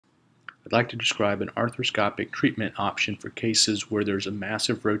I'd like to describe an arthroscopic treatment option for cases where there's a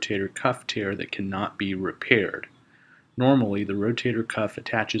massive rotator cuff tear that cannot be repaired. Normally, the rotator cuff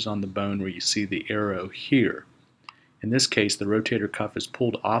attaches on the bone where you see the arrow here. In this case, the rotator cuff is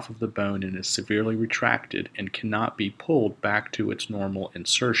pulled off of the bone and is severely retracted and cannot be pulled back to its normal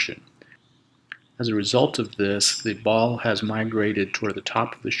insertion. As a result of this, the ball has migrated toward the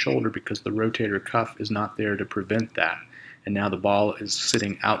top of the shoulder because the rotator cuff is not there to prevent that, and now the ball is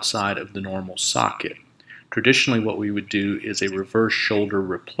sitting outside of the normal socket. Traditionally, what we would do is a reverse shoulder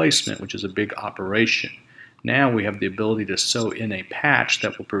replacement, which is a big operation. Now we have the ability to sew in a patch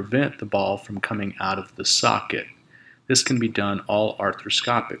that will prevent the ball from coming out of the socket. This can be done all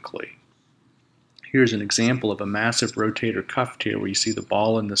arthroscopically. Here's an example of a massive rotator cuff tear where you see the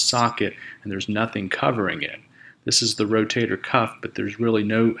ball in the socket and there's nothing covering it. This is the rotator cuff, but there's really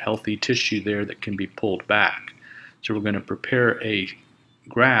no healthy tissue there that can be pulled back. So we're going to prepare a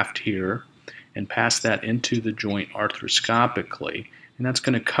graft here and pass that into the joint arthroscopically, and that's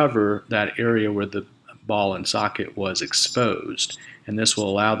going to cover that area where the ball and socket was exposed, and this will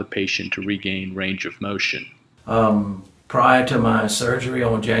allow the patient to regain range of motion. Prior to my surgery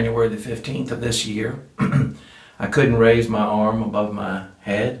on January the 15th of this year, I couldn't raise my arm above my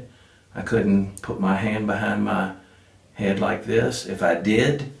head. I couldn't put my hand behind my head like this. If I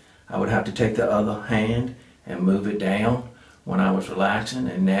did, I would have to take the other hand and move it down when I was relaxing.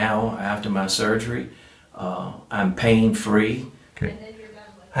 And now, after my surgery, I'm pain-free. Okay.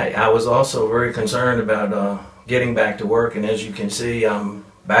 Hey, I was also very concerned about getting back to work, and as you can see, I'm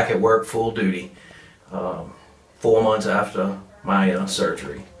back at work full duty. 4 months after my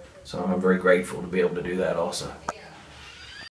surgery. So I'm very grateful to be able to do that also.